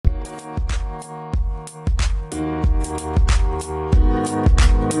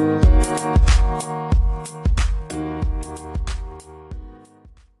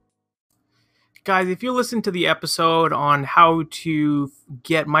guys, if you listen to the episode on how to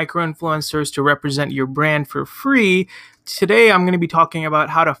get micro influencers to represent your brand for free, today I'm going to be talking about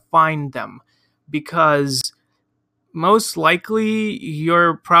how to find them, because most likely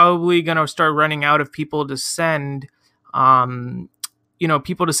you're probably going to start running out of people to send um,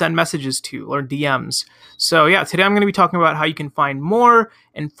 people to send messages to, or DMs. So yeah, today I'm going to be talking about how you can find more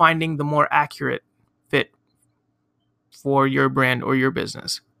and finding the more accurate fit for your brand or your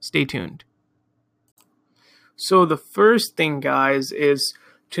business. Stay tuned. So the first thing, guys, is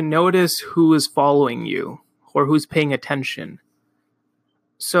to notice who is following you or who's paying attention.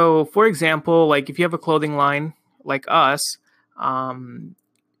 So, for example, like if you have a clothing line like us,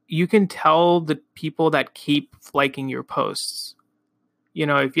 you can tell the people that keep liking your posts.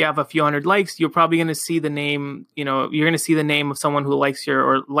 If you have a few hundred likes, you're probably going to see the name, you're going to see the name of someone who likes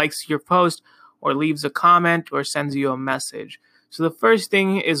your post, or leaves a comment, or sends you a message. So the first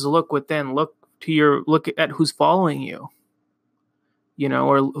thing is look within, look at who's following you,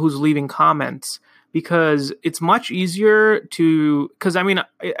 or who's leaving comments, because it's much easier because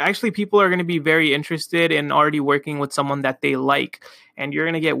actually people are going to be very interested in already working with someone that they like, and you're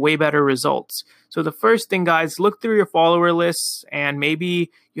going to get way better results. So the first thing, guys, look through your follower lists, and maybe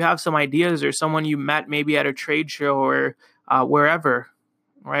you have some ideas or someone you met maybe at a trade show or wherever,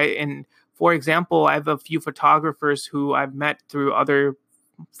 right? And for example, I have a few photographers who I've met through other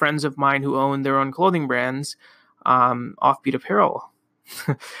friends of mine who own their own clothing brands, Offbeat Apparel.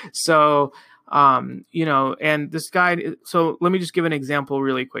 So, and this guy, so let me just give an example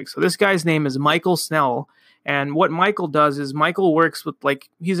really quick. So this guy's name is Michael Snell. And what Michael does is Michael works with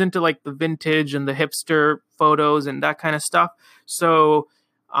he's into the vintage and the hipster photos and that kind of stuff. So,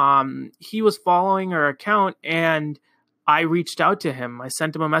 he was following our account, and I reached out to him. I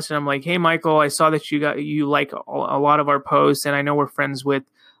sent him a message. I'm like, hey, Michael, I saw that you like a lot of our posts, and I know we're friends with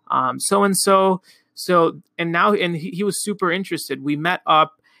so-and-so. And he was super interested. We met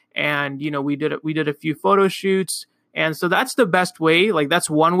up, and we did a few photo shoots. And so that's the best way. That's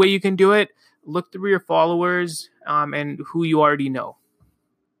one way you can do it. Look through your followers and who you already know.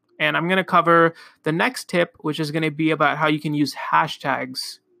 And I'm going to cover the next tip, which is going to be about how you can use hashtags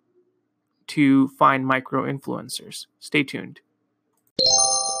to find micro influencers. Stay tuned.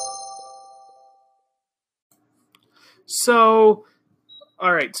 So,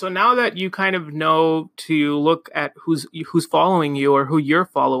 all right. So now that you kind of know to look at who's following you or who you're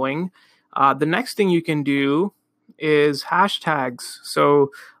following, the next thing you can do is hashtags.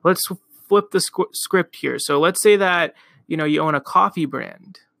 So let's flip the script here. So let's say that you own a coffee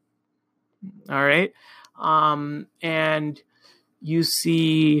brand. All right, and you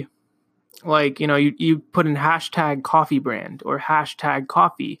see you put in hashtag coffee brand or hashtag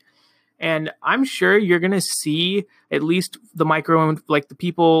coffee. And I'm sure you're going to see at least the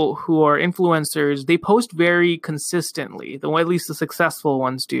people who are influencers, they post very consistently, at least the successful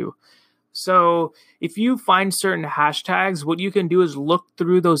ones do. So if you find certain hashtags, what you can do is look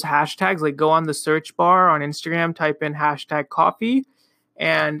through those hashtags, go on the search bar on Instagram, type in hashtag coffee.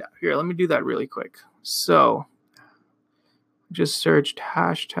 And here, let me do that really quick. So just searched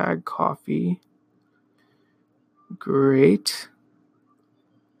hashtag coffee. Great.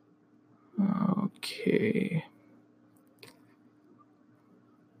 Okay.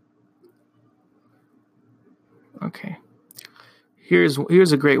 Okay. Here's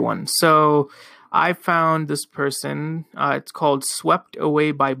a great one. So I found this person. It's called Swept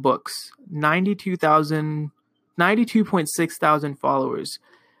Away by Books. 92.6 thousand followers.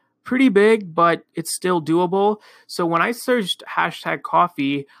 Pretty big, but it's still doable. So when I searched hashtag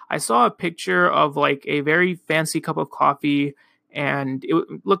coffee, I saw a picture of a very fancy cup of coffee, and it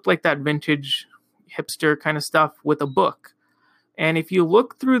looked like that vintage hipster kind of stuff with a book. And if you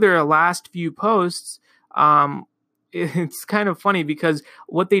look through their last few posts, it's kind of funny, because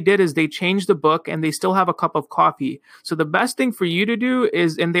what they did is they changed the book and they still have a cup of coffee. So the best thing for you to do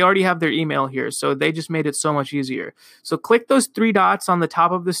is, and they already have their email here, so they just made it so much easier. So click those three dots on the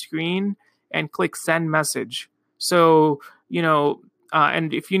top of the screen and click send message. So,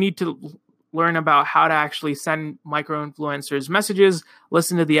 and if you need to learn about how to actually send micro influencers messages,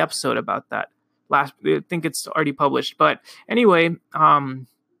 listen to the episode about that. I think it's already published. But anyway,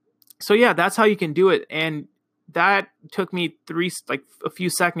 so yeah, that's how you can do it. And that took me a few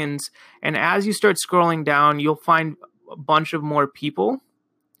seconds. And as you start scrolling down, you'll find a bunch of more people.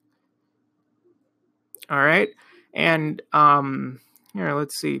 All right. And here,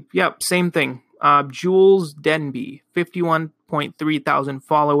 let's see. Yep, same thing. Jules Denby, 51.3 thousand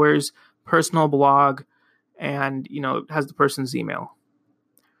followers, personal blog, and it has the person's email.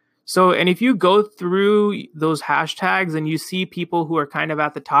 So, and if you go through those hashtags and you see people who are kind of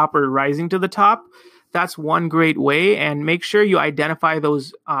at the top or rising to the top, that's one great way. And make sure you identify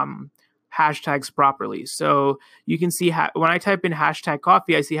those hashtags properly. So you can see when I type in hashtag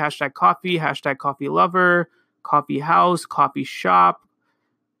coffee, I see hashtag coffee lover, coffee house, coffee shop,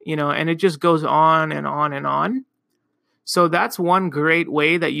 and it just goes on and on and on. So that's one great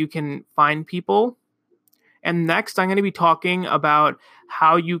way that you can find people. And next, I'm going to be talking about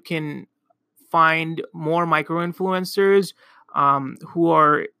how you can find more micro-influencers who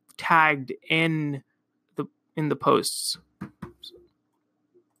are tagged in the posts.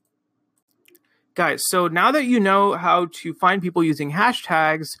 Guys, so now that you know how to find people using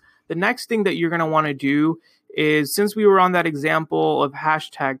hashtags, the next thing that you're going to want to do is, since we were on that example of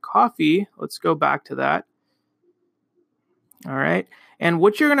hashtag coffee, let's go back to that. All right. And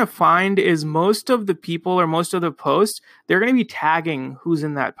what you're going to find is most of the people or most of the posts, they're going to be tagging who's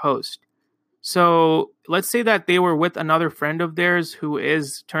in that post. So let's say that they were with another friend of theirs who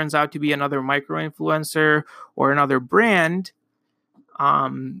turns out to be another micro-influencer or another brand.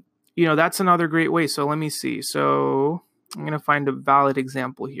 That's another great way. So let me see. So I'm going to find a valid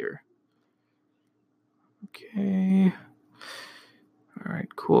example here. Okay. All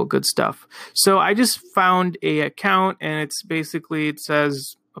right, cool. Good stuff. So I just found a account, and it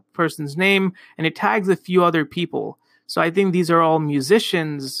says a person's name and it tags a few other people. So I think these are all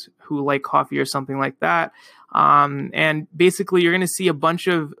musicians who like coffee or something like that. And basically you're going to see a bunch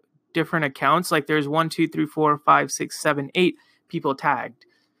of different accounts. Like there's 1, 2, 3, 4, 5, 6, 7, 8 people tagged.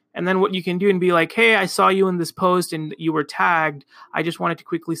 And then what you can do and be like, hey, I saw you in this post and you were tagged. I just wanted to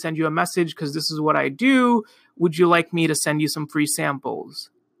quickly send you a message because this is what I do. Would you like me to send you some free samples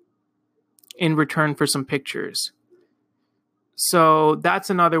in return for some pictures? So that's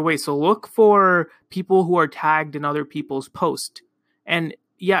another way. So look for people who are tagged in other people's posts. And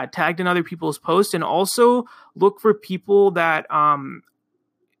yeah, tagged in other people's posts. And also look for people that are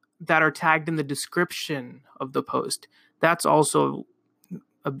tagged in the description of the post. That's also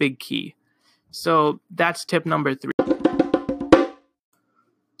a big key. So that's tip number 3.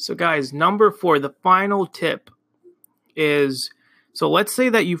 So guys, number 4, the final tip is, so let's say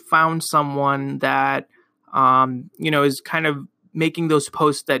that you found someone that, is kind of making those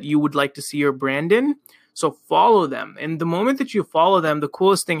posts that you would like to see your brand in. So follow them. And the moment that you follow them, the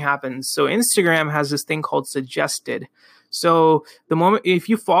coolest thing happens. So Instagram has this thing called suggested. So the moment, if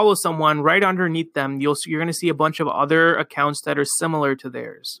you follow someone, right underneath them, you're going to see a bunch of other accounts that are similar to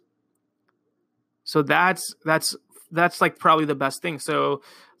theirs. So that's like probably the best thing. So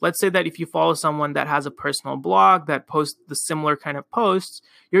let's say that if you follow someone that has a personal blog that posts the similar kind of posts,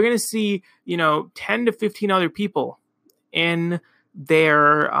 you're going to see, 10 to 15 other people in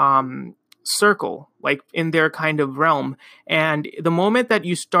their circle, like in their kind of realm. And the moment that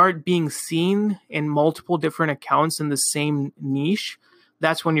you start being seen in multiple different accounts in the same niche,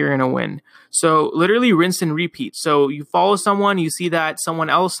 that's when you're going to win. So literally rinse and repeat. So you follow someone, you see that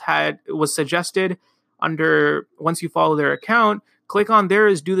someone else was suggested once you follow their account, click on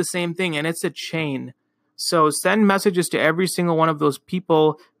theirs, do the same thing. And it's a chain. So send messages to every single one of those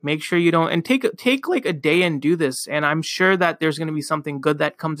people. Make sure you don't, and take like a day and do this. And I'm sure that there's going to be something good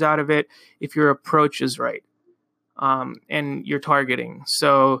that comes out of it if your approach is right, and you're targeting.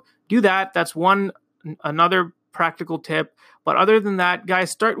 So do that. That's another practical tip. But other than that, guys,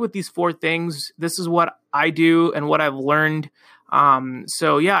 start with these 4 things. This is what I do and what I've learned.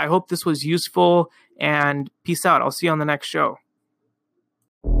 So yeah, I hope this was useful, and peace out. I'll see you on the next show.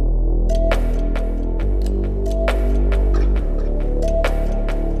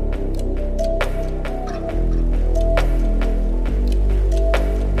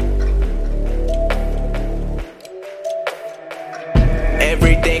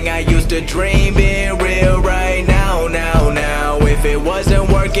 Everything I used to dream being real right now. If it wasn't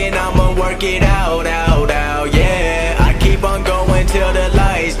working, I'ma work it out, yeah. I keep on going till the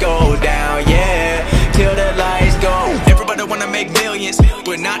lights go down, yeah. Till the lights go. Everybody wanna make millions,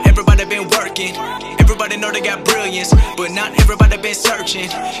 but not everybody been working. Everybody know they got brilliance, but not everybody been searching.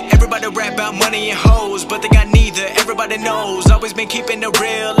 Everybody rap about money and hoes, but they got neither. Everybody knows, always been keeping it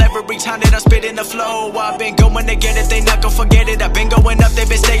real. Every time that I spit in the flow, I've been going to get it, they not gon' forget it. I've been going up, they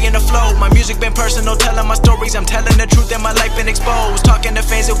been staying afloat. My music been personal, telling my stories. I'm telling the truth and my life been exposed. Talking to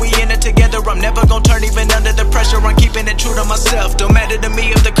fans that we in it together. I'm never gon' turn even under the pressure. I'm keeping it true to myself. Don't matter to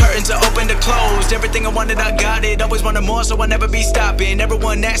me if the curtains are open to close. closed. Everything I wanted, I got it. Always wanted more, so I'll never be stopping.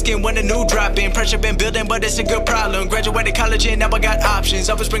 Everyone asking when a new dropping. Pressure been building, but it's a good problem. Graduated college and now I got options.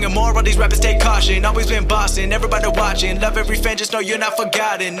 Always bringing more, all these rappers take caution. Always been bossing, everybody watching. Love every fan, just know you're not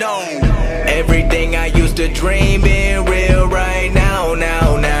forgotten, no. Everything I used to dream being real right now,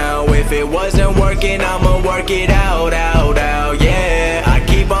 now. If it wasn't working, I'ma work it out, yeah. I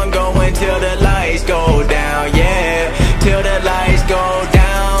keep on going till the lights go down, yeah. Till the lights go down.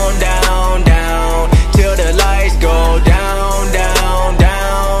 Till the lights go down.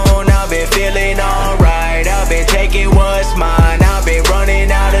 I've been feeling alright. I've been taking what's mine. I've been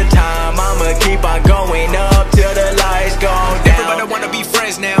running out of time. I'ma keep on going up till the lights go down. Everybody wanna be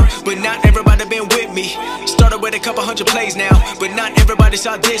friends now, but not everybody been with me. Started with a couple hundred plays now, but not everybody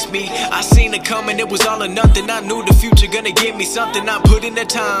saw diss me. I seen it coming, it was all or nothing. I knew the future gonna give me something. I put in the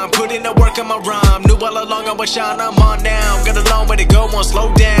time, put in the work on my rhyme. Knew all along I was shine, I'm on now. Got a long way to go, won't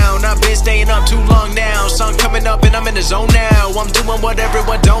slow down. I've been staying up too long now. Sun coming up and I'm in the zone now. I'm doing what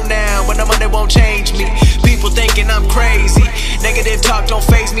everyone don't now. When the money won't change me. People thinking I'm crazy. Negative talk don't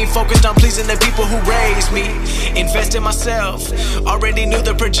faze me. Focused on pleasing the people who raised me. Invest in myself, already knew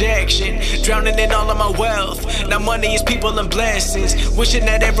the projection. Drowning in all of my wealth. Now money is people and blessings. Wishing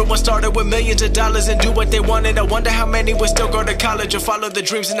that everyone started with millions of dollars and do what they wanted. I wonder how many would still go to college or follow the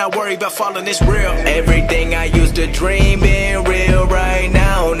dreams and not worry about falling. It's real. Everything I used to dream being real right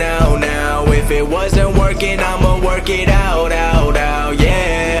now. If it wasn't working, I'ma work it out.